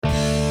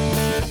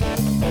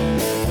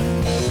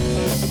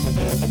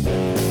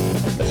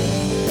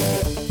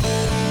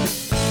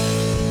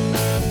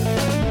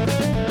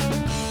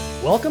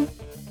Welcome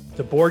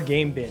to Board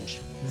Game Binge,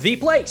 the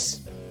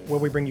place where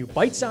we bring you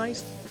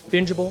bite-sized,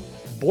 bingeable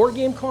board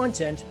game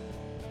content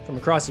from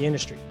across the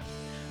industry.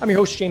 I'm your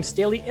host, James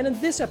Staley, and in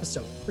this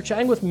episode, we're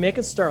chatting with Mick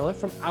and Starla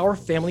from Our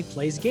Family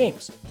Plays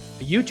Games,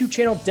 a YouTube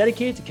channel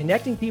dedicated to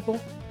connecting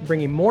people and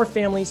bringing more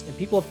families and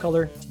people of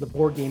color to the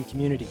board game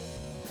community.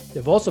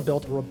 They've also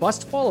built a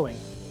robust following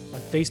on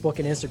Facebook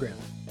and Instagram.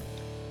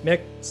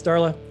 Mick,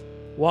 Starla,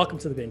 welcome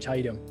to the Binge. How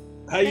you doing?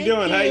 How you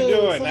doing?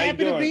 So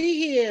happy to be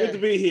here. Good to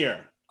be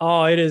here.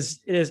 Oh, it is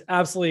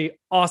absolutely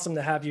awesome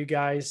to have you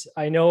guys.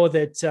 I know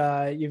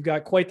that you've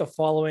got quite the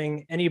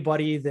following.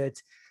 Anybody that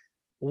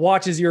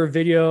watches your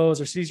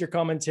videos or sees your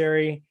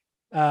commentary,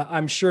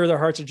 I'm sure their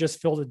hearts are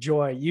just filled with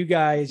joy. You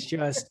guys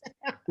just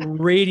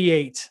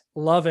radiate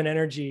love and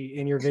energy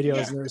in your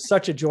videos, and they're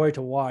such a joy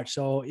to watch.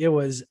 So it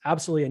was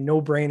absolutely a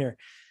no-brainer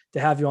to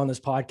have you on this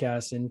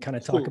podcast and kind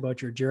of talk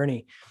about your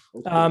journey.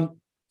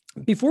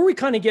 Before we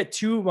kind of get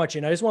too much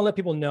in, I just want to let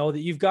people know that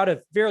you've got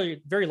a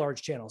very, very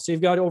large channel. So you've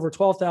got over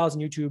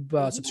 12,000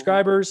 YouTube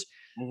subscribers.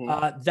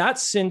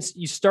 That's since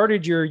you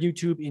started your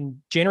YouTube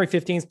in January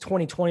 15th,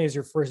 2020 as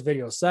your first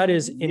video. So that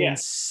is an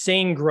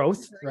insane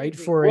growth, right?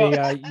 For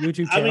a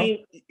YouTube channel. I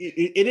mean,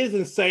 it is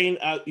insane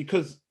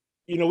because,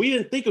 we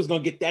didn't think it was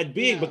going to get that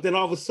big, but then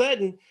all of a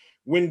sudden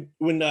when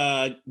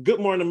Good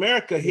Morning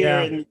America here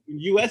in the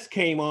US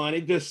came on,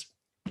 it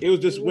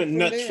went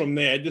nuts from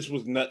there. It just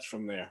was nuts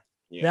from there.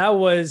 Yeah.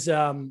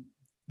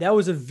 That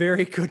was a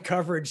very good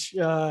coverage.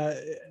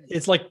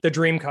 It's like the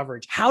dream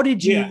coverage. How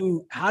did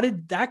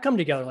that come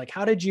together? Like,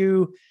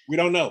 we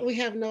don't know. We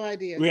have no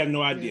idea.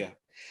 Yeah.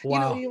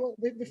 Wow.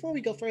 Before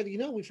we go further,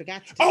 we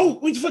forgot to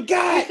we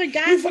forgot.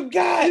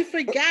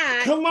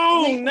 Come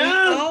on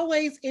now. We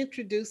always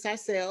introduce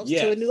ourselves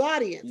to a new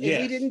audience. Yes.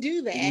 And we didn't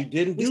do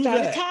that. We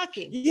started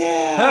talking.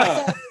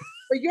 Yeah. So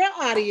for your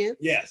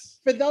audience,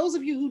 for those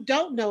of you who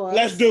don't know us,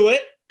 let's do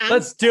it.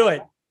 Let's do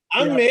it.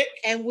 I'm Mick.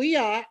 And we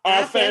are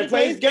Our Family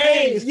Plays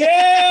Games.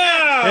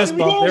 Yeah. Fist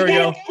bump. There we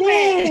go.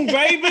 Boom,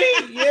 baby.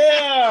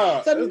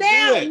 Yeah. So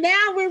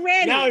now we're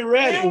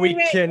ready. We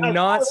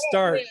cannot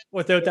start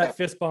without that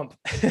fist bump.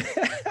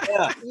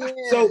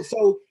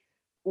 So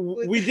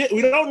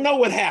we don't know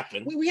what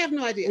happened. We have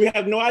no idea. We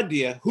have no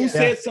idea who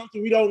said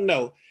something. We don't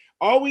know.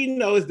 All we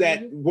know is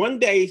that one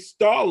day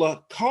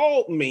Starla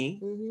called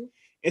me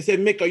and said,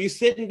 Mick, are you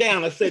sitting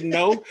down? I said,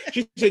 no.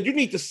 She said, you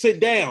need to sit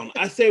down.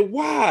 I said,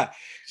 why?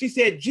 She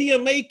said,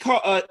 GMA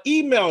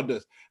emailed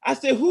us. I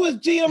said, who is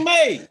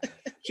GMA?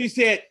 She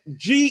said,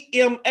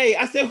 GMA.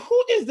 I said,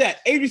 who is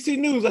that? ABC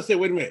News. I said,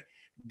 wait a minute.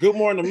 Good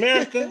Morning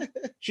America?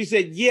 She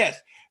said, yes.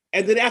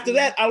 And then after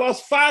that, I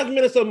lost 5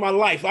 minutes of my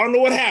life. I don't know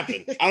what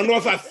happened. I don't know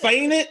if I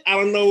fainted. I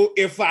don't know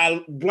if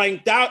I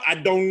blanked out. I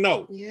don't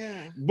know.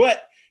 Yeah.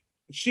 But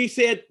she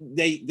said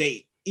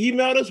they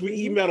emailed us.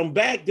 We emailed them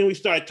back. Then we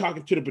started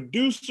talking to the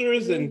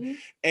producers, and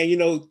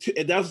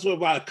that was for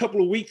about a couple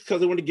of weeks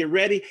because they wanted to get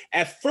ready.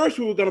 At first,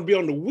 we were going to be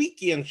on the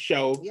weekend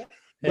show,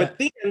 but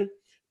then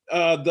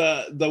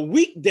the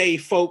weekday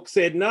folks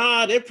said,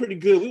 "Nah, they're pretty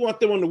good. We want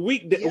them on the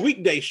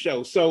weekday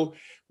show." So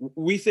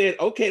we said,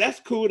 "Okay,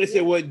 that's cool." They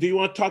said, "Well, do you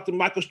want to talk to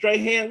Michael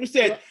Strahan?" We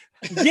said,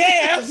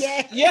 "Yes,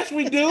 yes,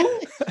 we do.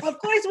 Of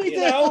course we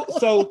do."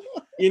 So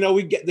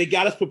they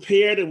got us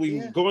prepared, and we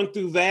were going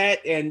through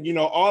that, and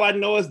all I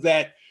know is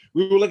that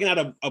we were looking at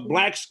a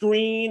black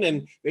screen,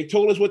 and they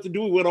told us what to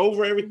do. We went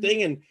over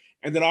everything,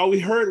 and then all we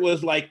heard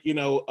was like,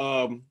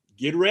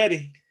 get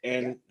ready,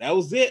 and that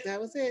was it. That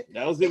was it.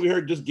 We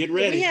heard just get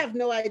ready. We have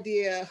no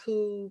idea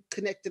who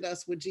connected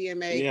us with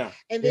GMA. Yeah,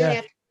 and then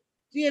after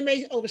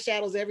GMA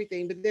overshadows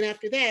everything, but then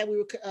after that, we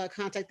were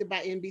contacted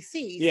by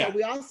NBC. Yeah. So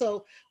we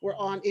also were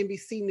on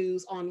NBC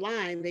News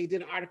online. They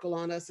did an article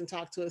on us and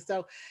talked to us.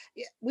 So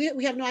we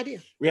have no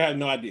idea. We have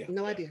no idea.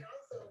 No idea.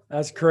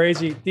 That's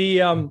crazy.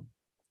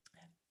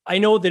 I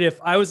know that if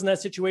I was in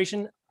that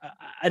situation,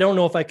 I don't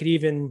know if I could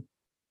even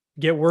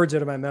get words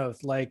out of my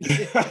mouth. Like,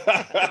 you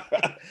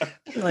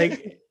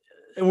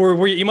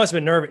must have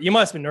been nervous. You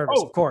must have been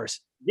nervous, of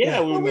course.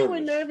 Yeah, we were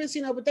nervous,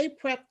 but they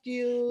prepped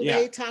you. Yeah.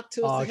 They talked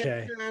to us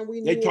ahead of time.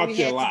 We knew what we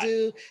had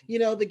to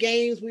do. The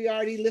games we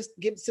already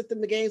sent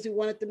them the games we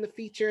wanted them to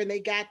feature, and they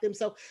got them.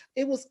 So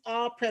it was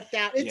all prepped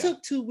out. It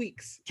took 2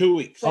 weeks. 2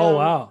 weeks. Oh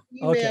wow!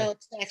 Email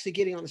to actually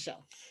getting on the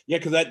show. Yeah,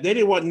 because they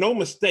didn't want no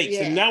mistakes,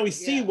 and now we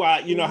see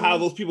why. How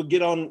those people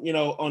get on,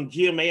 on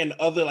GMA and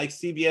other like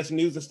CBS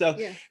News and stuff.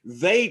 Yeah.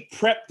 They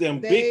prep them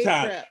big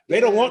time. They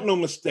don't want no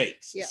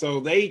mistakes,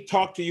 so they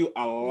talk to you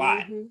a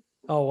lot.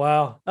 Oh,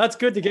 wow. That's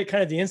good to get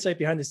kind of the insight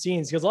behind the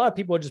scenes, because a lot of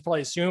people just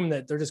probably assume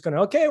that they're just going to,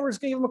 we're just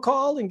going to give them a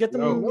call and get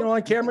them,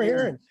 on camera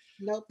here.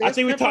 And I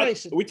think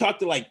we talked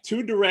to like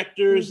 2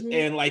 directors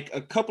and like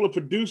a couple of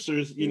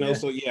producers, so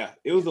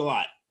it was a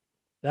lot.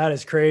 That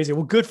is crazy.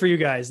 Well, good for you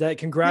guys.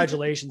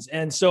 Congratulations.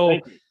 And so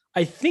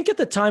I think at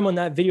the time when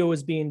that video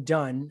was being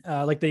done,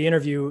 like the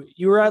interview,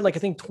 you were at like, I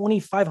think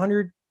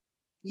 2,500.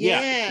 We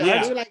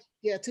were like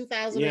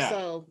 2,000 or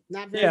so.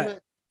 Not very much.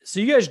 So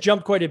you guys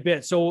jumped quite a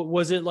bit. So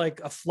was it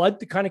like a flood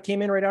that kind of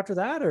came in right after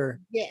that, or?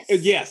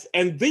 Yes.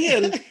 And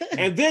then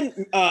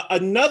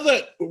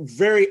another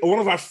one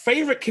of our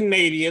favorite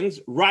Canadians,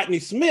 Rodney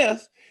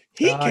Smith,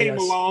 he came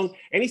along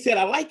and he said,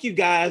 I like you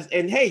guys.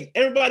 And hey,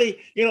 everybody,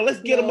 let's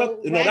get him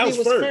up. No, that was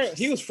first.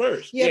 He was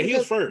first. Yeah, he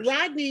was first.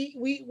 Rodney,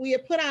 we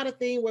had put out a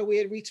thing where we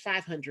had reached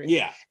 500.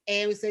 Yeah.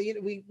 And we said,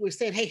 we were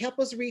saying, hey, help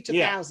us reach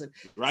 1,000.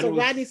 So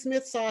Rodney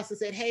Smith saw us and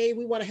said, hey,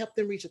 we want to help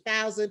them reach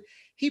 1,000.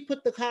 He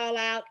put the call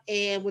out,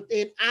 and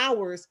within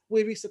hours,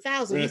 we reached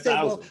 1,000. He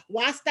said, well,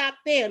 why stop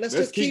there? Let's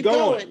just keep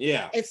going.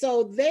 Yeah. And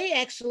so they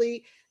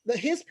actually,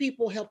 his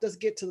people helped us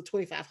get to the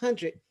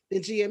 2,500.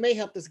 Then GMA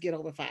helped us get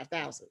over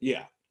 5,000.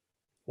 Yeah.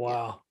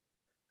 Wow.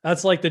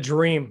 That's like the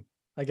dream,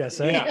 I guess.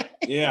 Yeah.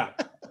 Yeah.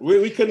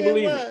 We couldn't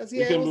believe it.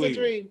 Yeah, it was a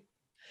dream.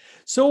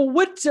 So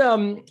what,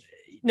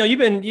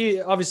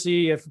 you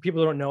obviously, if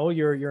people don't know,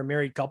 you're a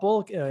married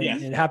couple,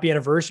 and happy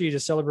anniversary. You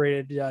just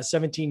celebrated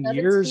 17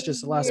 years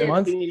just last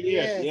month.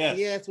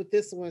 Yes, with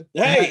this one.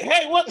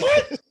 Hey, what?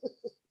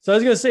 So I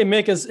was going to say,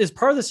 Mick, is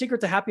part of the secret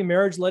to happy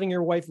marriage letting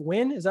your wife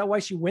win? Is that why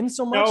she wins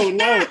so much?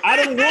 No, I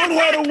don't want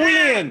her to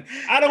win.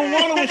 I don't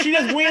want her when she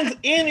just wins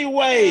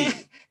anyway.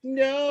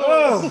 No.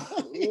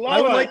 Oh,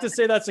 I would like to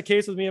say that's the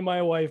case with me and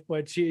my wife,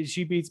 but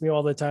she beats me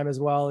all the time as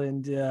well.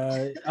 And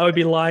I would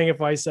be lying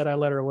if I said I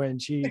let her win.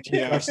 She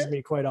crushes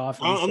me quite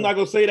often. I'm not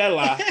going to say that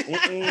lie.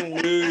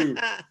 No.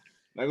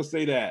 Not going to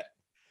say that.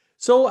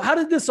 So how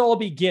did this all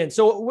begin?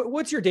 So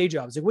what's your day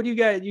jobs? Like, what do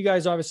you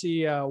guys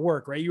obviously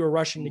work, right? You were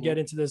rushing to get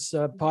into this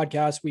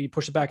podcast. We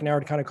pushed it back an hour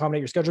to kind of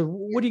accommodate your schedule.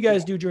 What do you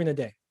guys do during the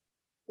day?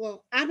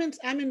 Well, I'm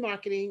in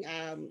marketing.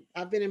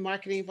 I've been in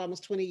marketing for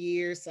almost 20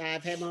 years.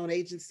 I've had my own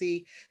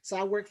agency. So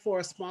I work for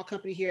a small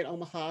company here in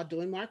Omaha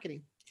doing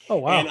marketing. Oh,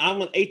 wow. And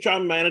I'm an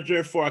HR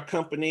manager for a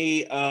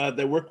company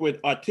that work with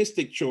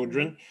autistic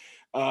children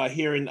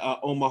here in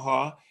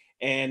Omaha.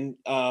 And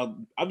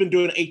I've been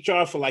doing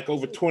HR for like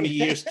over 20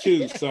 years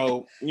too.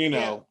 So, We've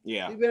been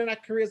in our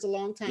careers a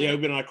long time. Yeah,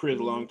 we've been in our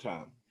careers a long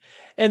time.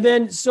 And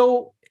then,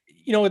 so,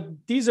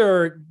 these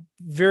are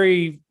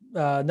very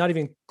not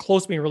even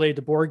close to being related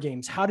to board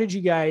games. How did you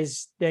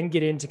guys then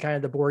get into kind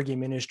of the board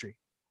game industry?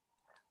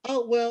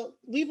 Oh, well,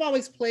 we've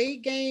always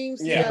played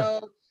games,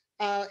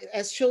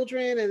 as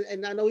children.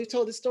 And I know we've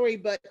told this story,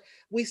 but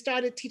we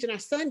started teaching our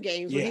son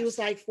games when he was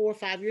like 4 or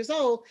 5 years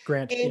old.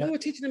 Grant, and we were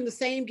teaching him the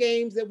same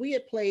games that we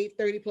had played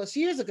 30 plus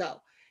years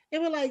ago.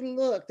 And we're like,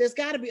 look, there's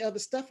got to be other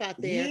stuff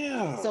out there.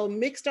 Yeah. So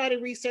Mick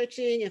started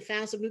researching and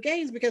found some new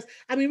games because,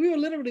 we were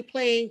literally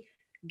playing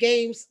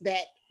games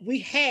that we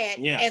had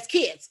as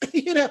kids,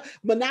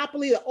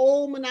 Monopoly, the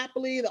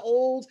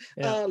old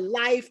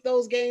Life,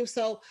 those games.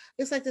 So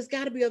it's like, there's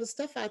got to be other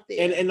stuff out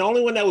there. And the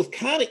only one that was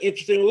kind of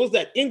interesting was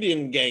that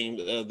Indian game,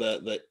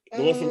 the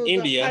one from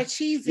India.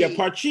 Parcheesi. Yeah,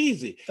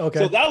 Parcheesi. Okay.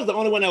 So that was the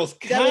only one that was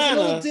kind of a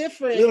little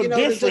different,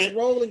 than just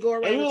roll and go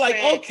around. And we were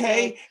like,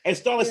 okay. And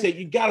Starla said,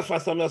 you got to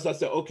find something else. I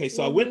said, okay.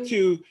 So I went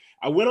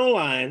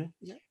online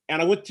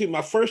and I went to,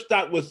 my first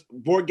stop was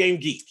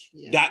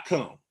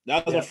BoardGameGeek.com.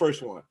 That was my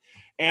first one.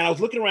 And I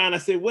was looking around. I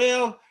said,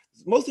 well,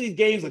 most of these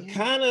games are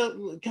kind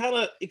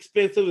of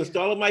expensive, and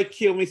Starla might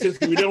kill me since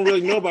we don't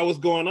really know about what's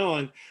going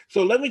on.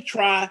 So let me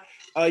try,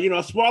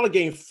 a smaller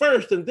game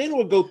first, and then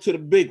we'll go to the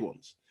big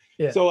ones.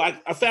 Yeah. So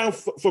I found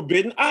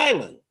Forbidden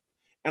Island,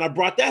 and I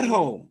brought that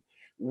home.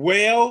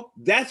 Well,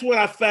 that's when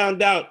I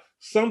found out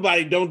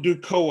somebody don't do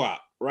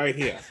co-op right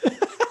here.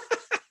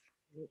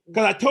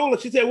 Because I told her,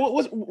 she said,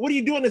 what are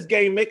you doing in this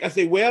game, Mick? I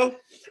said, well,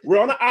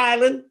 we're on an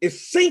island,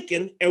 it's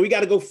sinking, and we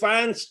got to go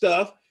find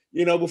stuff,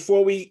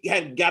 before we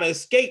got to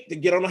escape to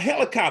get on a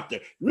helicopter.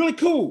 Really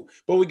cool,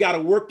 but we got to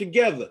work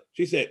together.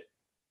 She said,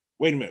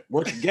 wait a minute,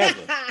 work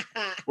together?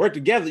 Work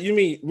together? You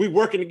mean we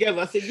working together?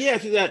 I said, yeah.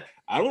 She said,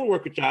 I don't want to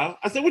work with y'all.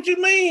 I said, what you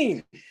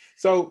mean?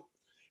 So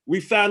we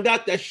found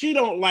out that she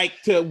don't like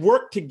to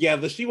work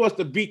together. She wants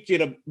to beat you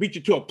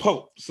to a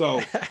pulp.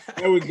 So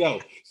there we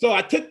go. So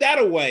I took that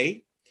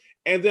away.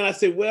 And then I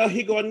said, well,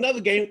 here go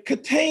another game,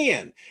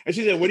 Catan. And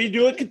she said, what do you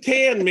do at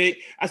Catan, Mick?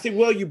 I said,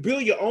 well, you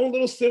build your own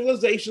little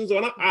civilizations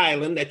on an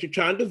island that you're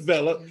trying to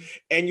develop,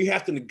 and you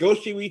have to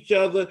negotiate with each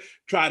other,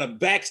 try to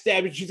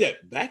backstab it. She said,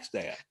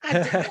 backstab?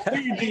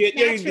 You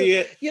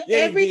did.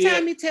 Every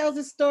time he tells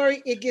a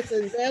story, it gets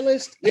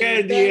embellished.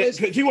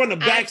 Because she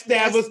wanted to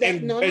backstab us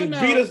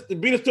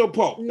and beat us to a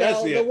pulp. No,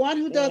 that's it. The one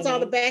who does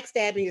all the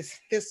backstabbing is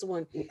this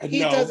one. Well,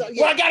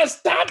 I got to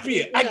stop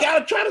you. I got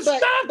to try to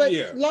stop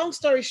you. Long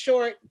story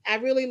short, I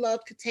really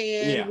loved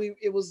Catan. Yeah.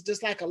 It was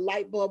just like a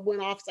light bulb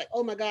went off. It's like,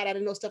 oh my God, I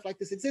didn't know stuff like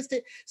this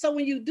existed. So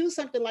when you do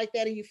something like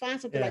that and you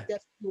find something like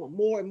that, you want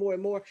more and more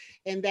and more.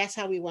 And that's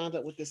how we wound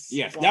up with this.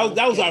 Yes,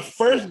 that was our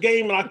first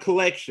game in our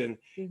collection.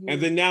 Mm-hmm.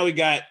 And then now we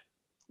got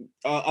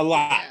a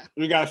lot. Yeah.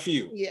 We got a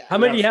few. Yeah. How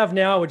many do you have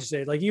now, would you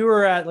say? Like you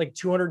were at like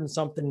 200 and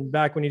something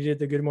back when you did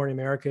the Good Morning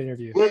America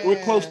interview.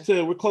 We're close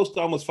to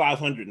almost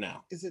 500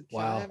 now. Is it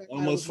wow?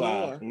 Almost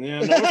 5. Yeah,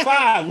 no, we're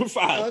 5. We're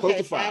 5. Okay, close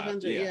to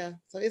 500. Yeah.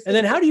 So and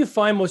then how do you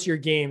find most of your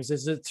games?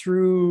 Is it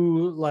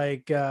through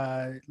like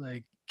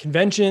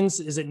conventions?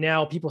 Is it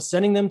now people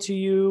sending them to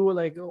you?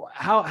 Like,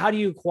 how do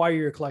you acquire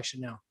your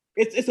collection now?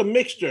 It's a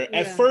mixture.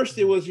 At first,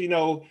 it was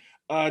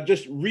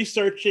just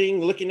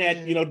researching, looking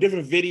at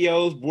different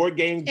videos, board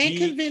game and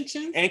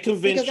conventions.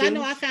 Because I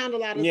know I found a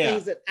lot of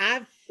things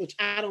that which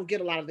I don't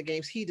get a lot of the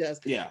games he does.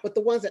 Yeah. But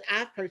the ones that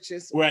I've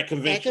purchased were at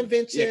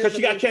conventions. Yeah, because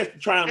you got a chance to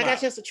try them out. I got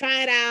a chance to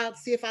try it out,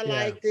 see if I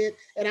liked it.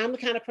 And I'm the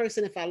kind of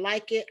person, if I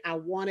like it, I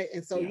want it.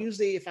 And so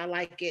usually if I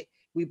like it,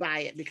 we buy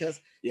it, because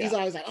he's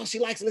always like, oh, she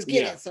likes it, let's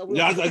get it. So I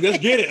was like, let's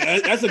get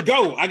it. That's a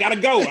go. I gotta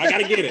go. I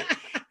gotta get it.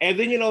 And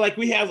then, like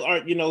we have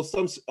our,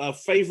 some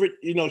favorite,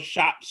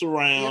 shops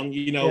around,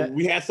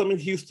 we had some in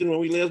Houston when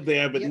we lived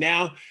there, but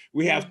now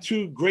we have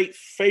two great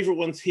favorite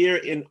ones here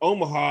in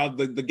Omaha,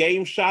 the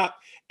Game Shop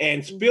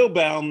and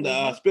Spellbound,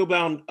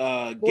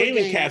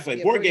 Gaming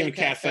Cafe, Board Gaming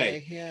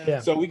Cafe. Yeah.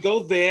 So we go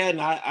there, and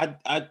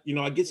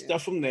I get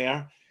stuff from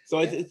there. So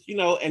it's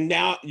and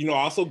now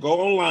also go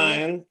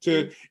online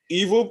to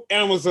evil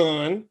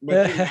Amazon,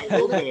 but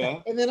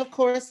and then of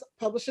course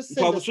publishers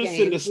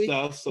send us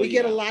stuff. So we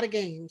get a lot of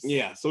games.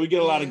 Yeah, so we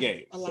get a lot of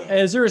games.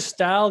 Is there a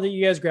style that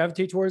you guys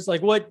gravitate towards?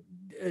 Like, what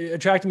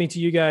attracted me to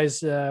you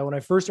guys when I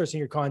first started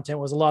seeing your content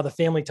was a lot of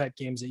the family type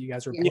games that you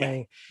guys were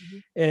playing.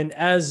 And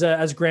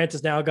as Grant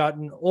has now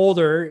gotten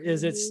older,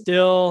 is it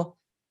still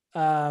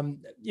the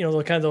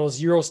kind of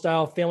those Euro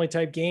style family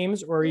type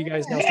games, or are you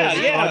guys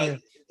now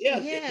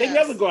they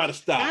never go out of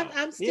style.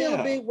 I'm still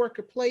a big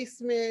worker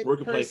placement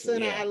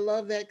person. I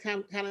love that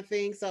kind of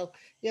thing. So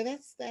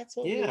that's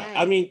what we like.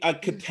 I mean,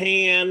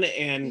 Catan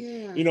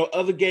and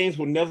other games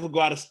will never go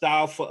out of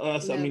style for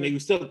us. Never. I mean, they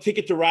still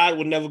Ticket to Ride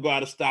will never go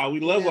out of style.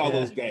 We love all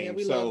those games. Yeah,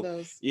 we love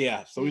those.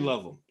 So we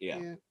love them.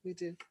 Yeah, we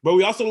do. But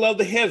we also love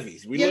the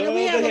heavies. We have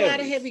a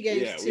lot of heavy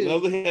games too. We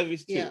love the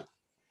heavies too. Yeah.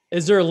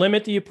 Is there a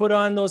limit that you put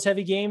on those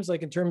heavy games?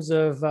 Like in terms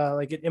of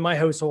like in my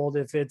household,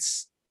 if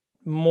it's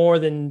more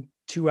than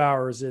 2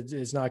 hours,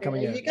 it's not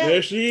coming in.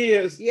 There she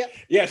is. Yep.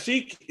 Yeah,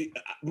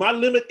 my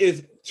limit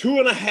is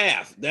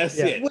 2.5. That's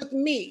it. With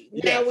me.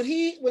 Now,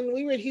 when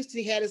we were in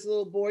Houston, he had his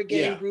little board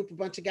game group, a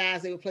bunch of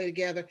guys, they would play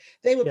together.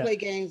 They would play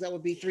games that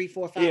would be 3,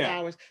 4, 5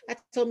 hours. I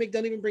told Mick,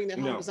 don't even bring that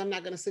home, because I'm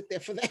not going to sit there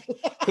for that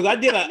long. Because I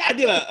did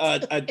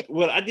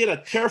a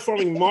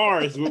Terraforming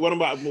Mars with one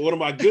of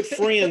my good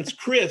friends,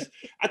 Chris.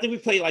 I think we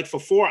played like for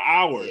 4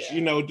 hours,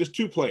 just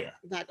 2-player.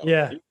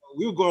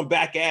 We were going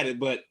back at it,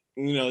 but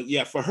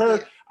for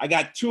her, I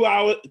got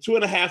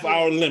 2.5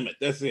 hour limit.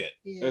 That's it.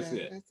 That's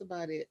it. That's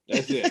about it.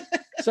 That's it.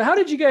 So how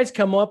did you guys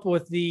come up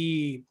with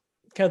the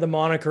kind of the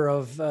moniker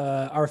of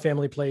Our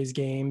Family Plays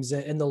Games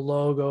and the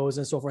logos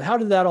and so forth? How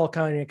did that all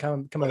kind of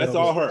come out? That's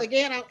all her.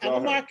 Again, I'm a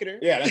marketer.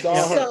 Yeah, that's all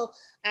her. So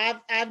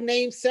I've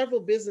named several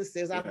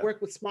businesses. I've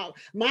worked with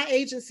my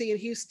agency in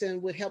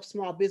Houston would help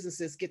small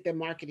businesses get their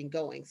marketing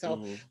going.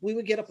 So we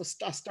would get up a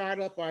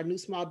startup or a new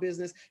small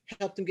business,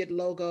 help them get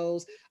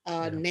logos,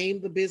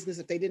 name the business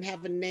if they didn't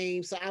have a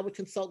name. So I would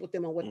consult with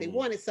them on what they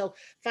wanted. So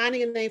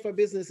finding a name for a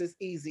business is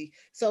easy.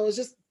 So it's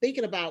just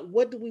thinking about,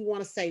 what do we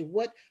want to say?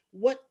 What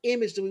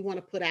image do we want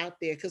to put out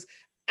there? Because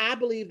I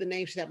believe the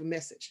name should have a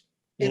message.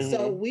 And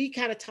so we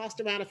kind of tossed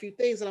around a few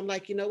things, and I'm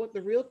like, you know what?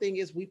 The real thing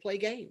is we play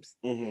games.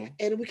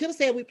 And we could have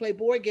said we play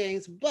board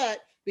games, but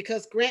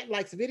because Grant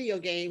likes video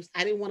games,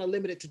 I didn't want to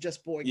limit it to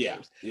just board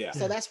games. Yeah.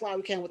 So that's why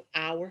we came with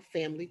Our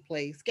Family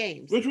Plays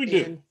Games. Which we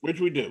do.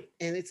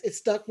 And it's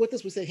stuck with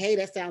us. We said, hey,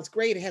 that sounds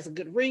great. It has a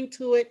good ring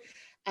to it.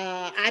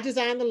 I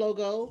designed the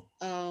logo.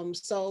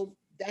 So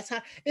that's how,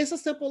 it's a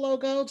simple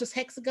logo, just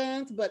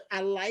hexagons, but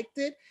I liked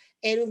it.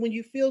 And when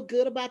you feel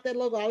good about that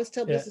logo, I always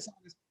tell business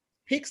owners,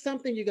 pick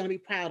something you're going to be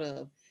proud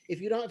of. If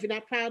you're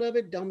not proud of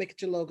it, don't make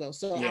it your logo.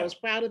 So I was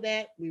proud of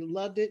that. We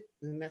loved it,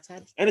 and that's how.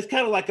 And it's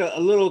kind of like a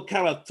little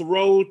kind of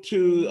throw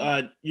to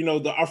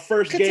our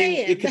first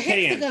game,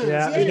 Catan.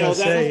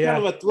 That's kind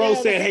of a throw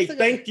saying, "Hey,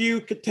 thank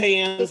you,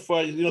 Catan,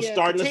 for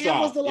starting us off."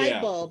 Catan was the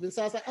light bulb, and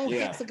so I was like, "Oh,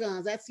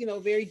 hexagons. That's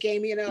very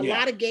gamey." And a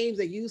lot of games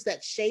that use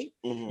that shape,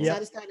 so I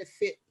just thought it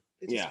fit.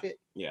 It just fit.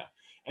 Yeah.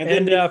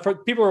 And for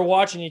people who are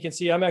watching, you can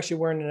see I'm actually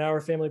wearing an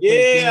Our Family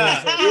Plays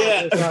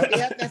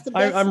that's the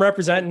best. I'm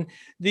representing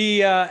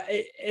the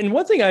and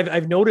one thing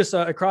I've noticed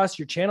across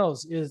your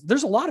channels is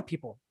there's a lot of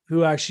people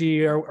who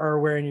actually are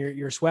wearing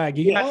your swag.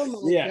 You guys,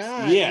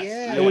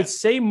 I would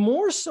say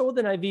more so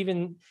than I've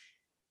even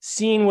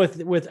seen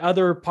with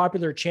other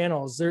popular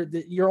channels.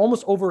 You're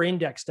almost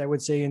over-indexed, I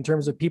would say, in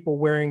terms of people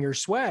wearing your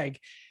swag.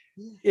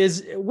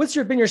 What's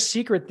been your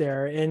secret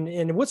there,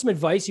 and what's some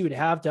advice you would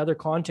have to other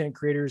content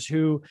creators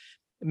who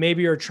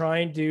maybe are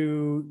trying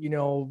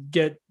to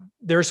get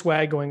their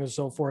swag going and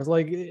so forth?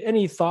 Like,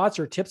 any thoughts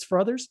or tips for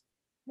others?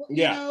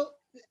 Well,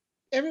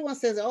 everyone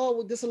says, oh,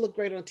 well, this will look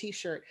great on a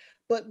t-shirt,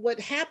 but what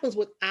happens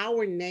with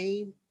our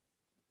name,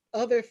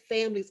 other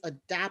families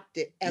adopt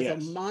it as a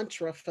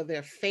mantra for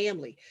their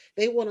family.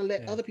 They want to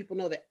let other people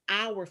know that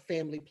Our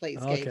Family Plays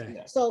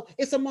Games. So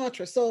it's a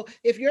mantra. So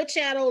if your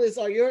channel is,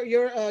 or your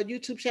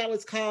YouTube channel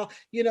is called,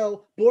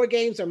 Board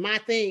Games Are My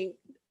Thing,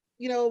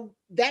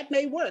 that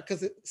may work,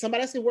 because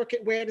somebody else can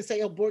wear it and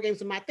say, oh, board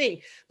games are my thing.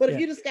 But if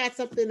you just got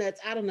something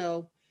that's, I don't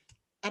know,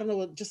 I don't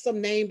know, just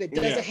some name that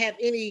doesn't have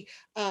any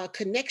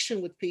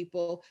connection with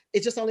people.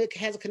 It just only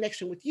has a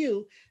connection with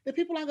you. Then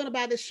people aren't going to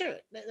buy this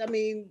shirt. I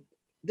mean,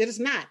 that is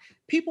not.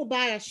 People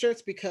buy our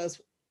shirts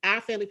because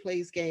Our Family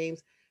Plays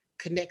Games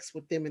connects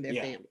with them and their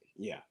family.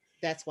 Yeah.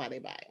 That's why they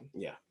buy them.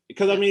 Yeah.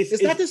 Because I mean,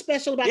 it's nothing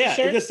special about the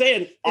shirt. It's just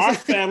saying our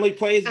family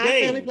plays games. Our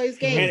family plays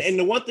games. And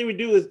the one thing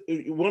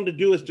we wanted to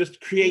do is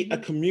just create a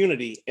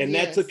community. And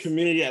that's a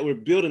community that we're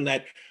building,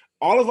 that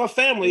all of our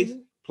families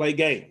play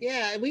games.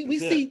 Yeah, we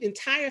see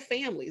entire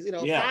families,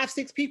 5,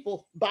 6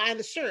 people buying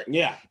the shirt.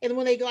 Yeah. And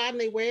when they go out and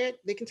they wear it,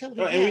 they can tell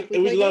them. And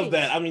we love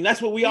that. I mean,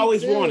 that's what we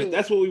always wanted.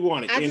 That's what we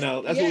wanted. That's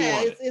what we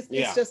wanted.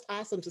 It's just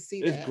awesome to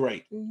see that. It's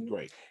great.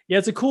 Great. Yeah,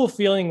 it's a cool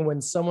feeling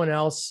when someone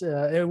else,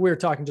 we were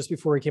talking just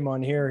before we came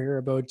on here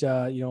about,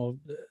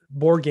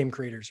 board game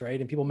creators,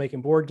 right? And people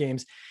making board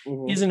games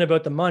isn't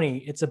about the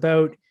money. It's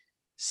about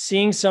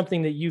seeing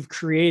something that you've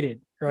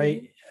created,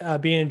 right?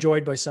 Being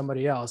enjoyed by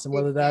somebody else, and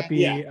whether that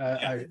be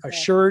a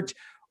shirt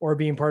or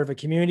being part of a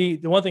community.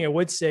 The one thing I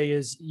would say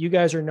is you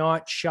guys are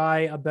not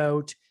shy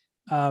about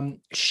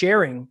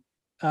sharing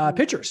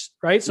pictures,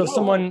 right? So if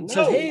someone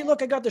says, "Hey,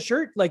 look, I got the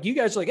shirt," like you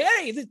guys are like,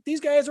 "Hey,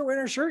 these guys are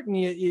wearing a shirt," and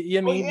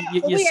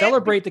you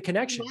celebrate the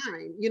connection.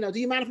 Do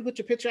you mind if we put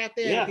your picture out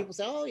there? Yeah. And people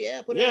say, "Oh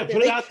yeah, put it out there."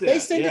 Put it out there. They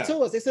send it to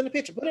us. They send a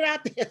picture. Put it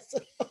out there.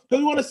 Because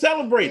we want to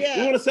celebrate.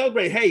 We want to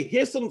celebrate. Hey,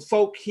 here's some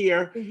folk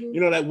here,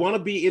 that want to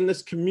be in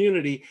this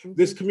community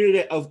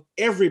of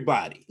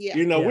everybody.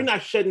 We're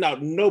not shutting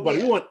out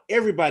nobody. We want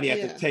everybody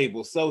at the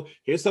table. So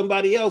here's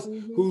somebody else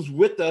who's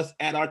with us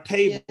at our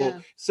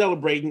table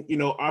celebrating,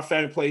 Our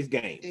Family Plays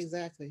Games.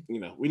 Exactly.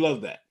 We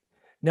love that.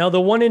 Now,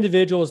 the one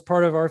individual is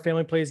part of Our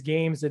Family Plays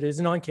Games that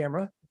isn't on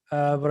camera,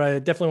 but I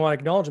definitely want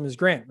to acknowledge him, is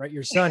Grant, right?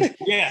 Your son.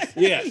 Yes.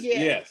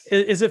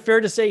 Is it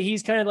fair to say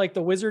he's kind of like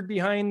the wizard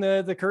behind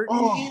the curtain?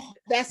 Oh,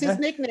 that's his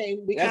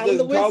nickname. We call him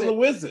the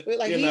wizard.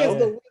 Like he is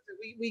the wizard.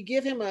 We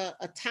give him a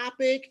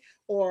topic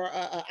or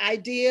an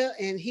idea,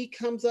 and he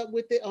comes up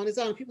with it on his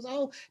own. People say,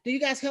 "Oh, do you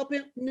guys help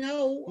him?"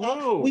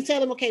 No. We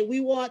tell him, "Okay,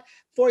 we want,"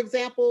 for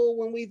example,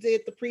 when we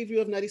did the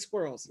preview of Nutty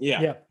Squirrels.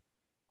 Yeah.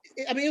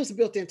 I mean, it was a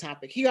built-in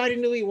topic. He already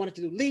knew he wanted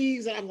to do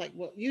leaves, and I'm like,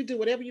 "Well, you do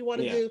whatever you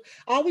want to do."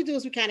 All we do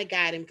is we kind of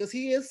guide him because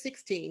he is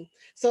 16.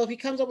 So if he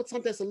comes up with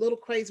something that's a little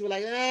crazy, we're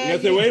like,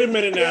 wait a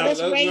minute now.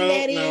 Let's rein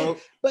that in.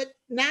 But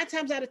 9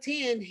 times out of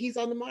 10, he's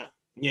on the mark.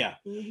 Yeah,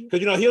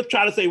 because he'll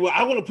try to say, "Well,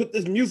 I want to put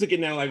this music in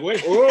there." Like, wait,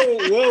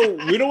 whoa,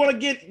 we don't want to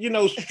get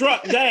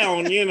struck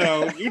down.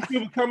 You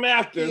people come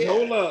after us.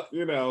 Hold up,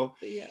 but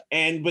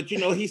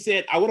he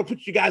said, "I want to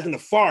put you guys in the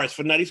forest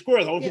for Nutty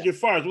Squirrels. I want to put you in the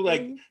forest." We're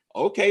like,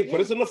 "Okay, put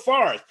us in the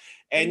forest."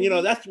 And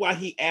that's why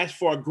he asked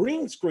for a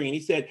green screen. He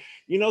said,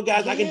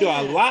 "Guys, I can do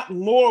a lot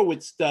more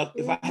with stuff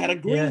if I had a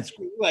green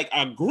screen." Like,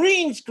 a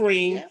green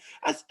screen.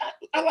 I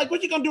like,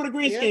 "What you gonna do with a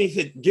green screen?" He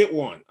said, "Get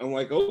one." I'm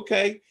like,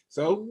 "Okay."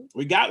 So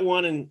we got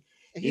one, and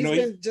he's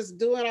been just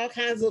doing all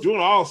kinds of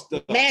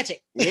stuff,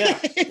 magic.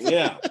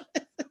 Yeah.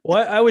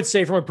 Well, I would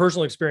say from a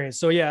personal experience.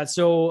 So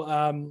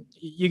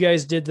you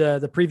guys did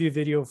the preview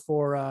video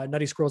for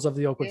Nutty Squirrels of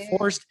the Oakwood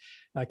Forest.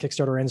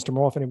 Kickstarter ends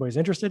tomorrow if anybody's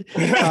interested.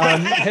 Go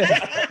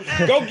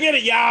get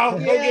it, y'all.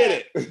 Go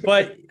get it.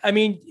 But I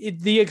mean,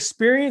 the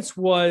experience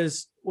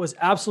was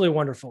absolutely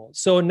wonderful.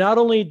 So not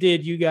only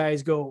did you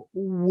guys go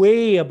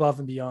way above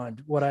and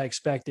beyond what I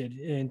expected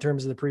in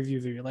terms of the preview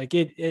video,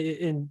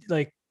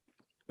 like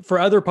for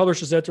other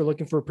publishers out there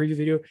looking for a preview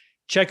video,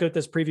 check out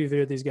this preview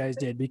video these guys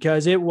did,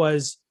 because it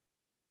was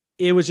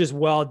just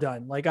well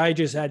done. Like I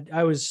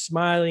was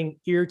smiling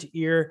ear to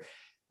ear,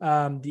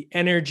 the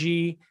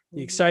energy,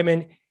 the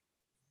excitement.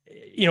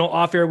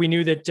 Off air, we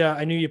knew that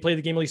I knew you played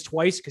the game at least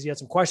twice because you had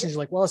some questions. You're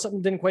like, "Well,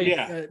 something didn't quite.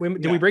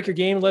 Did we break your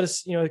game? Let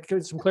us,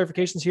 some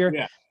clarifications here."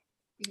 Yeah.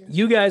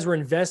 You guys were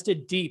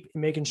invested deep in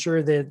making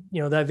sure that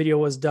that video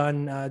was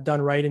done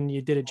right, and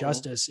you did it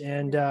justice.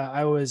 And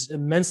I was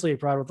immensely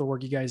proud of the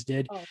work you guys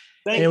did. Oh,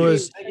 and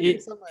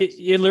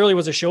it literally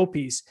was a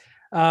showpiece.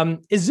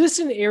 Is this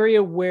an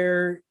area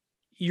where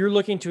you're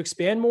looking to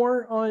expand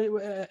more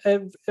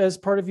on as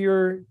part of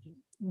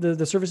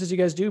the services you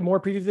guys do, more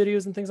preview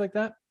videos and things like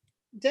that?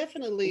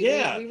 Definitely.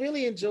 Yeah. We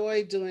really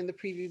enjoy doing the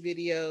preview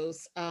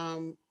videos.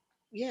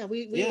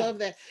 We love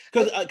that.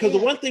 Because the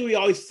one thing we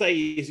always say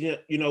is,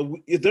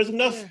 if there's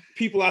enough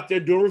people out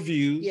there doing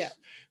reviews,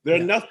 there are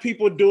enough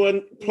people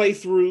doing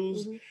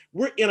playthroughs.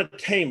 We're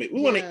entertainment. We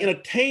want to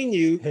entertain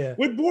you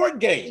with board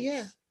games.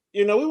 Yeah.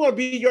 We want to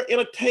be your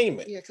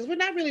entertainment. Yeah, because we're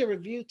not really a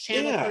review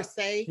channel per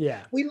se.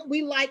 Yeah.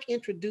 We like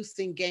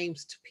introducing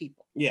games to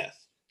people.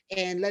 Yes.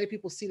 And letting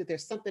people see that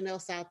there's something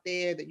else out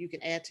there that you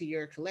can add to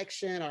your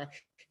collection, or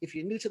if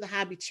you're new to the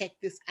hobby, check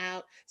this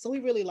out. So we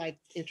really like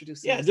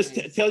introducing. Yeah, just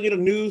tell you the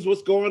news,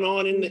 what's going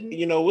on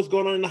in what's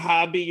going on in the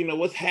hobby,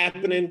 what's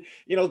happening,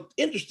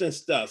 interesting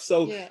stuff.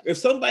 So if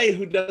somebody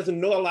who doesn't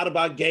know a lot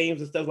about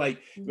games and stuff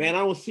like, man, I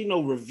don't see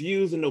no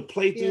reviews and no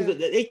playthroughs,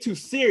 they too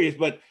serious.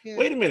 But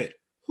wait a minute,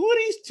 who are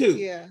these two?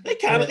 Yeah, they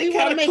kind of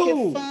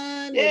cool. It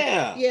fun.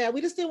 Yeah,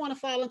 we just didn't want to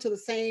fall into the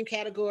same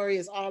category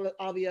as all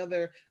the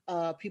other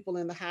people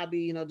in the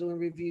hobby, doing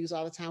reviews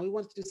all the time. We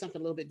wanted to do something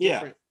a little bit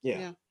different.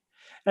 Yeah.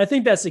 I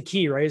think that's the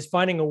key, right? Is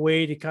finding a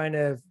way to kind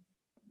of,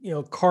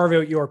 carve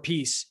out your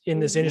piece in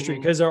this industry,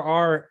 because there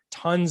are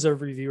tons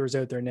of reviewers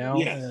out there now.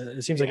 Yes.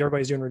 It seems like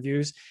everybody's doing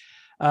reviews.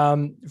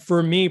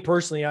 For me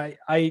personally,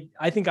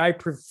 I think I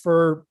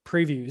prefer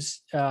previews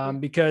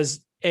because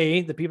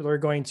the people are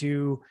going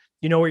to,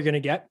 what you're going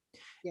to get.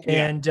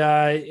 Yeah.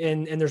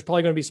 And there's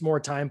probably going to be some more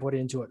time put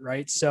into it.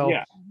 Right. So,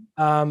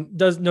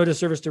 does no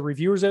disservice to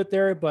reviewers out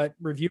there, but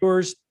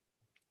reviewers,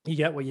 you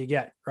get what you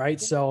get. Right.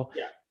 So,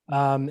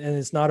 and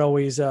it's not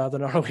always, they're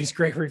not always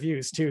great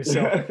reviews too.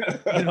 So,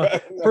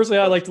 personally,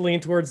 I like to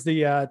lean towards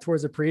the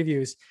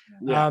previews.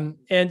 Yeah.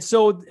 And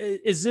so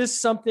is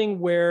this something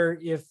where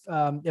if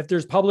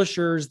there's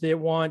publishers that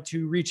want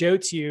to reach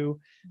out to you,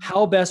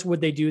 how best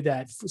would they do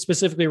that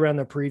specifically around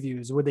the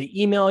previews? Would they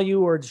email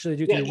you, or should they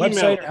do through your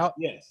website?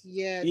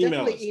 Yeah,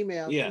 definitely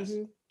email. Yes.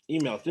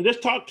 Email us and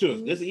just talk to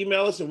us. Just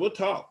email us and we'll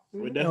talk.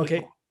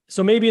 Okay.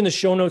 So maybe in the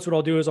show notes, what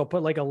I'll do is I'll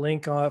put like a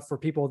link for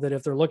people that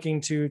if they're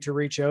looking to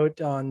reach out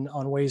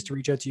on ways to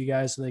reach out to you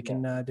guys, so they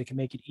can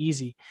make it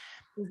easy.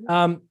 We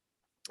got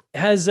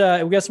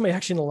somebody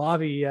actually in the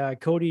lobby,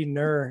 Cody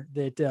Nur,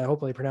 that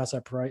hopefully I pronounced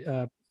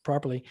that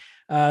properly.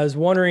 Is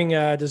wondering,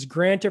 does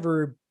Grant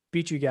ever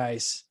beat you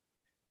guys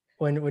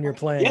when you're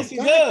playing? Yes, he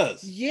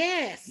does.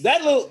 Yes.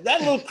 That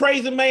little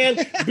crazy man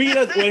beat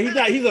us. Well, he's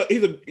not.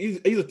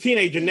 He's a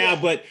teenager now,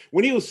 but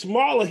when he was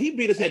smaller, he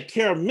beat us at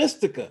Terra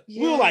Mystica.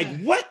 Yeah. We were like,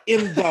 "What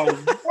in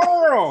the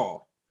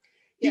world?"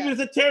 He beat us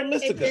at Terra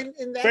Mystica,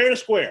 fair and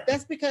square.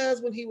 That's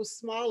because when he was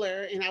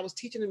smaller and I was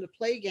teaching him to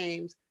play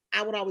games,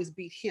 I would always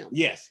beat him.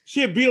 Yes,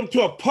 she'd beat him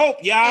to a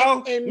pulp,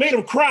 y'all. And made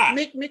him cry.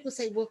 Mick would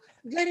say, "Well,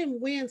 let him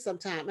win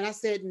sometime," and I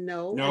said,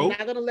 "No, I'm not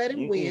going to let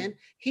him win.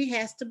 He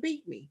has to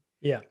beat me."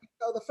 Yeah.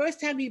 So the first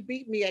time he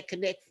beat me at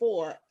Connect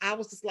 4, I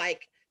was just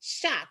like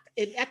shocked.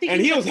 And I think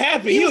he was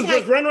happy. He was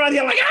just running around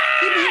here like,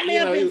 He may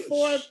have been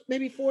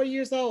maybe 4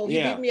 years old.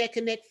 He beat me at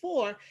Connect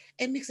 4.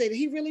 And Mick said, "Did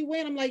he really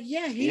win?" I'm like,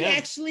 "Yeah, he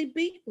actually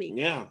beat me."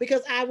 Yeah.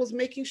 Because I was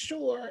making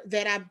sure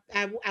that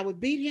I would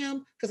beat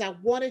him because I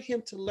wanted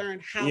him to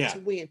learn how to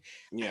win.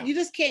 Yeah. You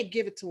just can't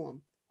give it to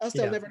him. Else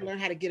they'll never learn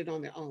how to get it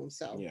on their own.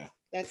 So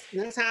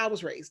that's how I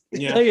was raised.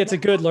 Yeah. I think it's a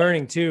good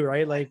learning too,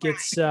 right? Like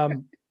it's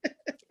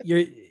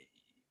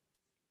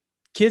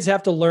kids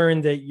have to learn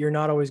that you're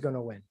not always going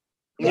to win.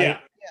 Right? Yeah.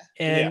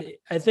 And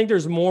I think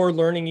there's more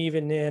learning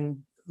even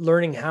in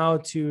learning how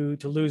to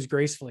lose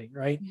gracefully.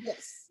 Right.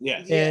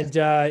 Yes. And,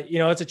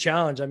 it's a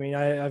challenge. I mean,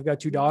 I've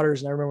got 2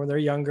 daughters and I remember when they're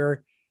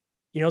younger,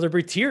 there'd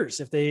be tears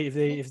if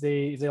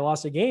they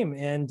lost a game.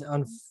 And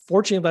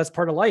unfortunately that's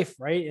part of life.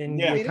 Right. And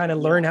you kind of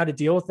learn how to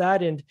deal with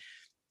that. And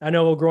I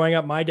know growing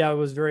up, my dad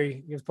was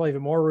probably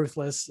even more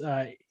ruthless.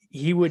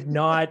 He would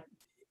not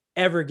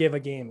ever give a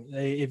game.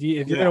 If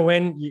you're going to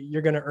win,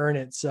 you're going to earn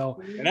it.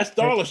 So and that's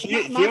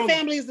Starla. My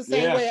family is the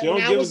same way.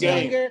 When I was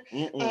younger,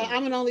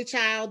 I'm an only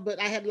child, but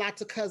I had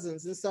lots of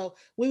cousins. And so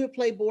we would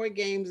play board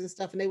games and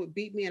stuff and they would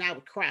beat me and I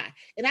would cry.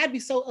 And I'd be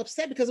so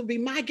upset because it would be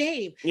my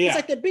game. Yeah. It's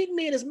like they're beating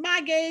me and it's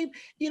my game,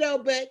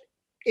 but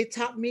it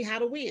taught me how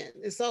to win.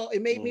 And so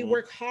it made me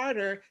work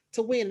harder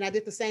to win. And I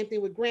did the same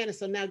thing with Grant. And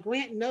so now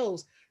Grant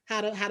knows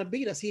how to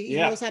beat us. He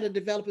knows how to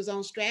develop his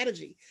own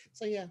strategy.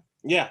 So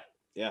Yeah.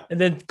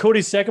 And then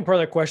Cody's second part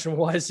of that question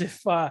was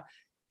if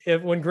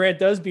when Grant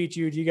does beat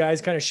you, do you guys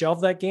kind of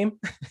shelve that game?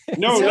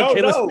 No.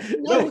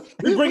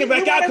 We bring it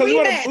back out because we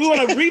want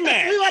a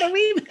rematch. We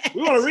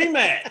want a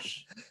rematch.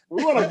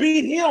 We want to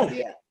beat him.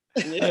 Yeah.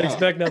 I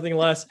expect nothing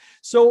less.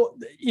 So,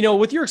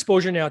 with your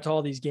exposure now to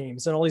all these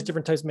games and all these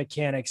different types of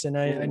mechanics, and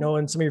I know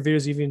in some of your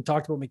videos, you've even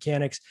talked about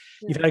mechanics,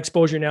 you've had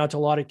exposure now to a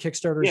lot of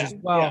Kickstarters as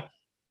well. Yeah.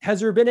 Has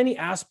there been any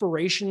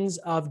aspirations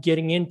of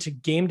getting into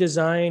game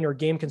design or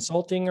game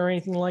consulting or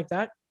anything like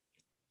that?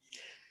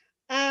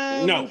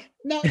 No.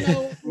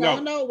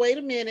 Wait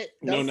a minute.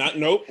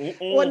 Nope.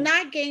 Well,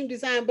 not game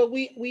design, but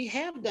we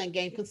have done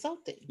game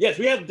consulting. Yes,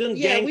 we have done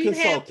game consulting. Yeah, we've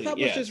had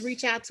publishers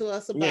reach out to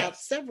us about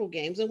several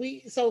games, and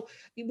we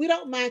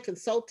don't mind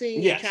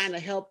consulting and trying to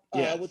help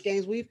with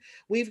games.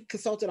 We've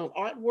consulted on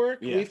artwork.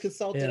 We've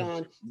consulted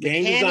on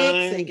game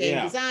design and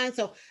game design.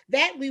 So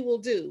that we will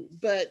do,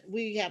 but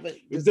we haven't.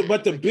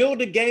 But to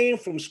build a game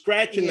from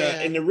scratch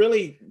and to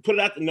really put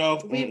it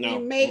out, we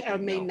may or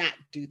may not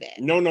do that.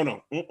 No.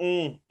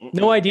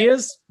 No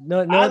ideas?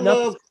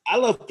 I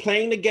love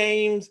playing the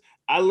games.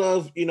 I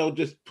love,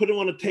 just put them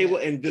on the table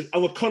and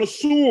I'm a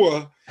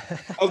connoisseur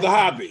of the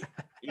hobby.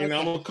 I'm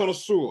a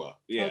connoisseur.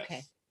 Yes.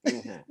 Okay.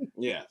 Mm-hmm.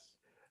 Yes.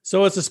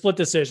 So it's a split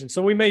decision.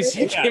 So we may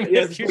see game in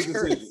the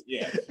future.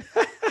 Yeah.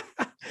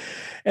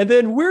 And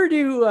then where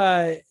do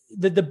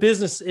the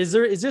business is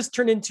this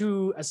turned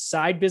into a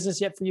side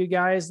business yet for you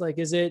guys? Like,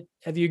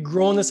 have you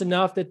grown this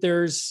enough that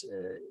there's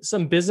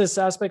some business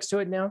aspects to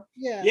it now?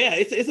 Yeah. Yeah.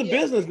 It's a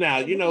business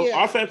now.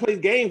 Our Fan Plays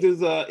Games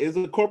is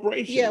a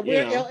corporation. Yeah.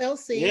 We're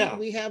LLC. Yeah.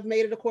 We have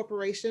made it a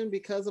corporation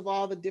because of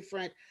all the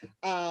different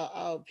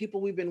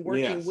people we've been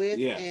working with.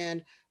 Yeah.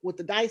 And with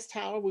the Dice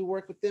Tower. We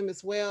work with them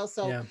as well.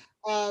 So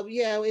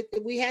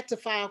we had to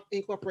file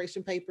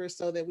incorporation papers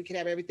so that we could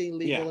have everything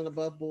legal and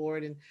above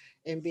board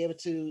and be able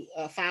to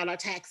file our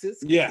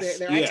taxes. Yes,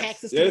 there are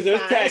taxes. There's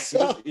taxes.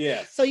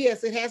 So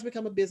yes, it has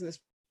become a business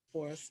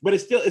for us. But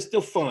it's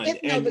still fun,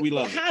 and we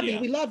love hobby.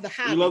 We love the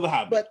hobby. We love the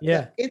hobby. But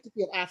the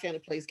entity of Our Family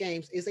Plays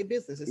Games is a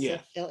business. It's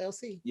a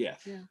LLC. Yeah.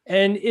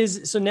 And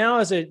so now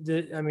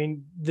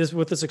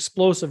with this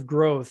explosive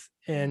growth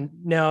and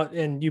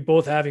you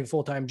both having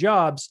full-time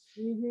jobs,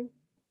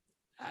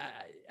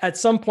 at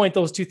some point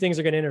those two things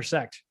are going to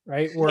intersect,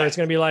 right? Where it's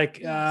going to be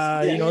like,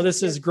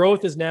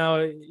 growth is now,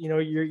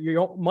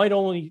 you might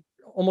only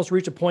almost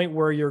reach a point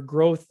where your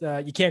growth,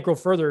 you can't grow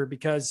further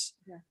because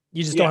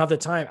you just don't have the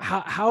time.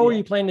 How are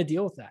you planning to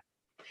deal with that?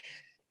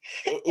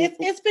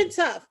 It's been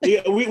tough.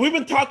 Yeah, we've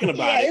been talking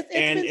about it,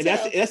 and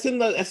that's in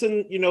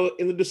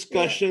the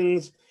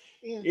discussions.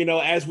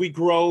 As we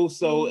grow,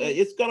 so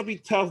it's gonna be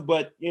tough,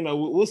 but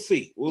we'll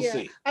see. We'll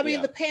see. I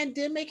mean, the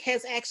pandemic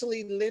has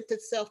actually lent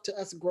itself to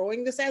us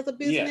growing this as a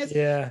business.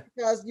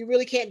 Because you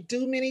really can't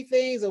do many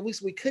things, or at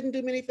least we couldn't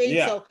do many things.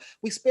 So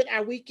we spent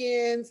our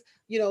weekends,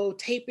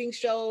 taping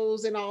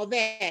shows and all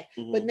that.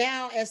 But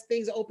now, as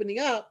things are opening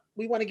up,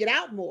 we want to get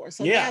out more.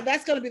 So now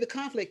that's going to be the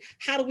conflict.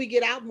 How do we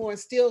get out more and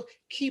still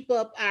keep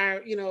up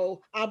our,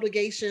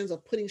 obligations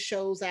of putting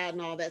shows out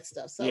and all that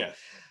stuff? So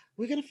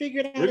we're going to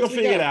figure it out. We're going to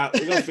figure it out.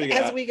 We're going to figure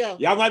it out as we go.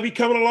 Y'all might be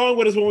coming along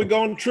with us when we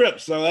go on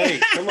trips. So, hey,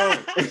 come on.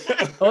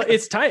 Well,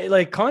 it's time.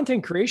 Like,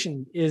 content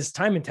creation is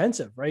time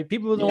intensive, right?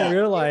 People don't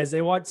realize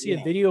they want to see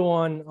a video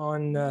on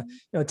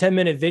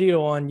 10-minute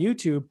video on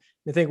YouTube.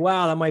 They think,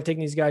 wow, that might take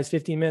these guys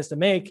 15 minutes to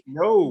make.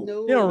 No.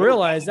 They don't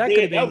realize that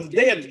could have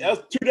been that was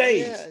 2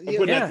 days.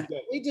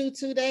 We do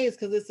 2 days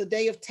because it's a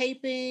day of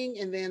taping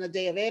and then a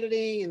day of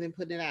editing and then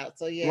putting it out.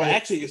 So Well,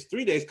 actually, it's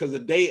 3 days because the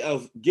day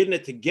of getting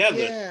it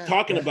together,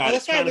 talking about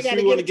it, trying to see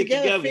we want to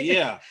get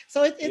together.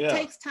 So it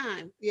takes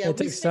time. It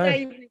takes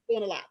time.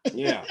 Doing a lot.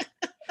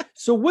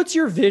 So what's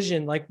your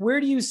vision? Like, where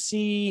do you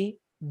see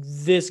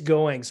this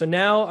going? So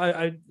now,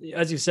 I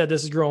as you said,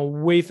 this is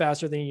growing way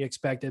faster than you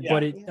expected,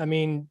 but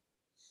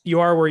you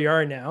are where you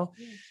are now.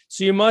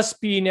 So you must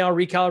be now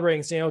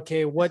recalibrating, saying,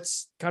 okay,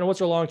 what's our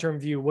long-term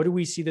view? What do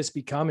we see this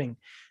becoming?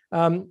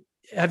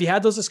 Have you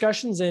had those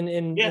discussions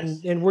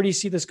and where do you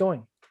see this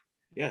going?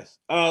 Yes.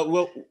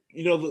 Well,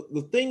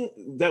 the thing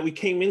that we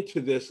came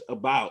into this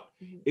about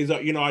is,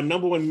 our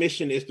number one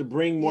mission is to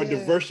bring more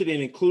diversity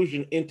and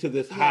inclusion into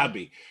this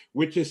hobby,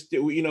 which is,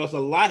 it's a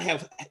lot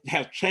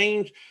have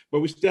changed, but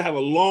we still have a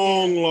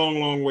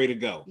long way to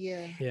go.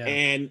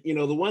 And,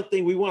 the one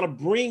thing we want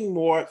to bring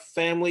more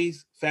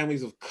families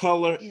of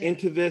color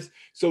into this.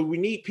 So we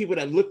need people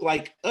that look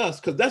like us,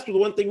 because that's the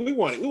one thing we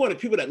wanted. We wanted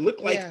people that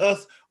look like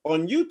us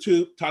on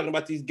YouTube talking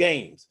about these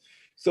games.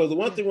 So the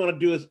one thing we want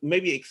to do is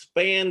maybe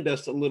expand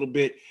us a little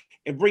bit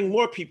and bring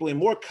more people and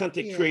more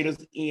content creators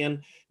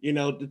in,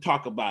 to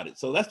talk about it.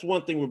 So that's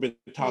one thing we've been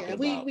talking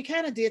about. We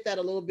kind of did that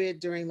a little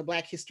bit during the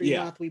Black History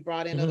Month. We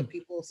brought in other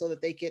people so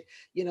that they could,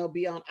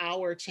 be on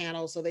our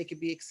channel so they could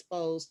be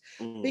exposed.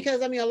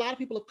 Because, a lot of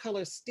people of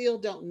color still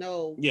don't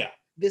know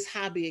this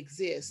hobby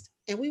exists.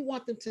 And we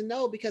want them to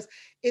know, because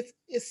it's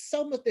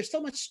so much, there's so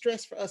much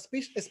stress for us,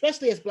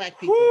 especially as Black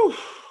people.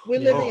 We're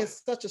living in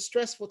such a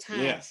stressful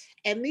time.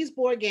 And these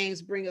board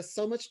games bring us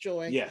so much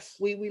joy.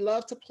 We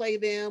love to play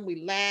them.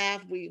 We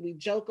laugh. We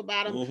joke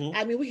about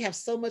them. We have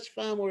so much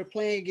fun when we're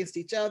playing against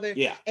each other.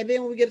 And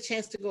then when we get a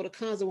chance to go to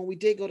cons, and when we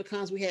did go to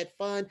cons, we had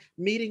fun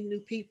meeting new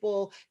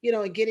people,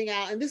 and getting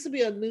out. And this will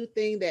be a new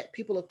thing that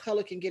people of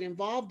color can get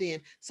involved in.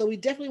 So we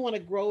definitely want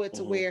to grow it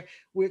to where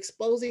we're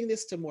exposing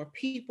this to more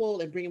people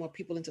and bringing more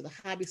people into the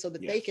hobby so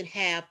that they can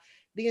have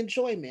the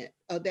enjoyment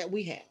that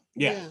we have.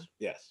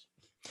 Yes.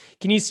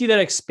 Can you see that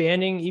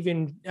expanding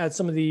even at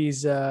some of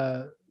these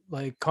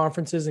like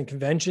conferences and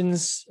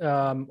conventions,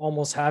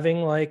 almost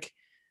having like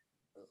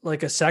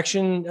a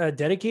section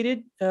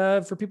dedicated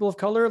for people of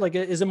color? Like,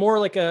 is it more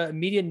like a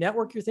media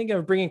network you're thinking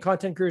of, bringing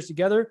content creators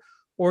together,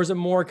 or is it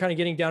more kind of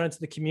getting down into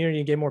the community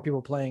and getting more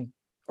people playing,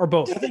 or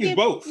both? I think it's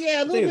both.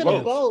 Yeah, a little bit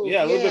of both.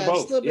 Yeah, a little bit of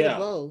both. A little bit of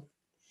both.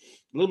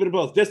 A little bit of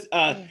both. Just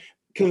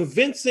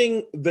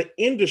convincing the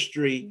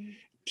industry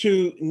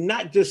to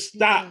not just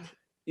stop,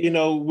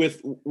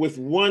 with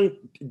one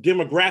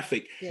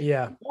demographic.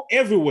 Go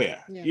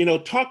everywhere.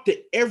 Talk to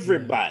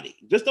everybody.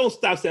 Just don't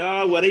stop saying,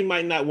 oh, well, they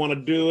might not want to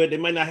do it. They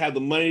might not have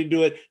the money to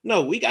do it.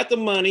 No, we got the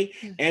money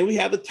and we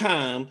have the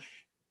time.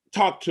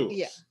 Talk to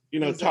us.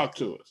 Talk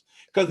to us.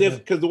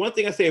 Because the one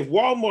thing I say, if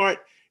Walmart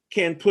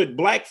can put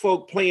Black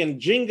folk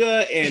playing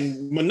Jenga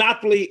and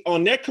Monopoly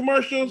on their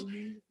commercials,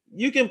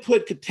 you can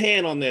put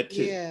Catan on there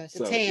too.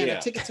 Catan, or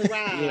Ticket to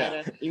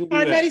Ride,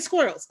 or Nutty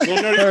Squirrels.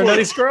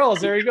 Nutty Squirrels.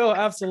 There you go.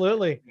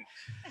 Absolutely.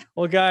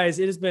 Well, guys,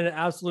 it has been an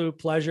absolute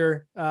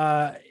pleasure.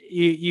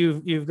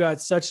 You've got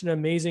such an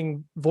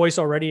amazing voice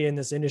already in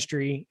this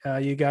industry.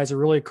 You guys have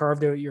really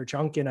carved out your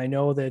chunk, and I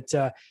know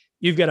that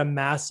you've got a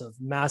massive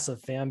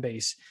fan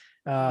base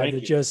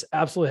that just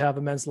absolutely have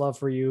immense love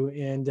for you.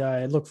 And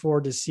I look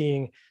forward to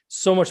seeing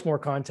so much more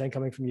content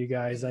coming from you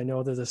guys. I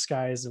know that the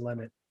sky is the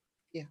limit.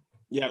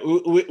 Yeah,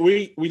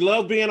 we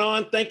love being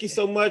on. Thank you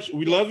so much.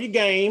 We love your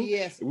game.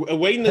 Yes. We're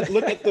waiting to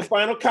look at the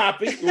final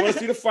copy. We want to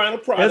see the final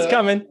product. It's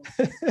coming.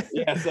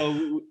 Yeah,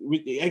 so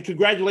and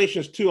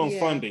congratulations too on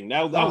funding.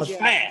 That was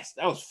fast.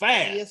 That was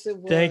fast. Yes, it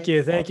was.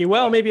 Thank you.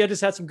 Well, maybe I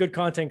just had some good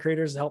content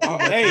creators to help.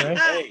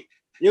 Hey.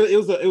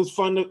 It was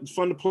fun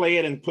to play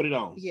it and put it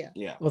on.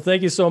 Yeah. Well,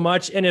 thank you so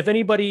much. And if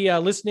anybody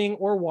listening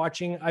or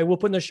watching, I will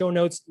put in the show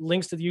notes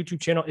links to the YouTube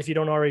channel if you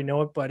don't already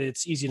know it, but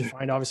it's easy to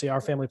find. Obviously,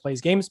 Our Family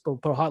Plays Games, but we'll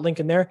put a hot link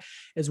in there,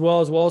 as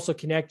well as we'll also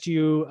connect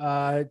you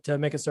to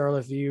Make It Starla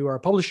if you are a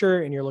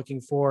publisher and you're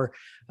looking for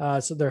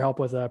their help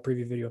with a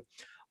preview video.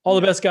 All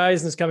the best,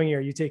 guys, in this coming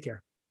year. You take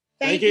care.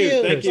 Thank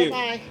you. Thank you.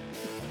 Bye-bye.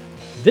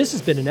 This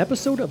has been an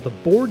episode of the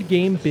Board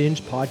Game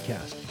Binge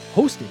podcast,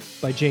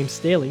 hosted by James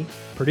Staley,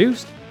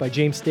 produced by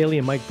James Staley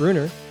and Mike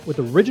Bruner, with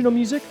original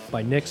music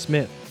by Nick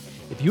Smith.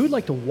 If you would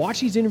like to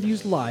watch these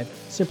interviews live,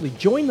 simply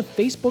join the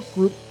Facebook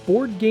group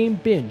Board Game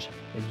Binge,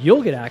 and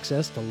you'll get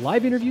access to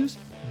live interviews,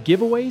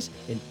 giveaways,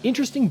 and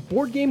interesting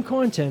board game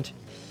content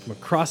from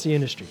across the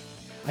industry.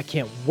 I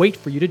can't wait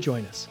for you to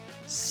join us.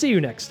 See you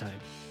next time.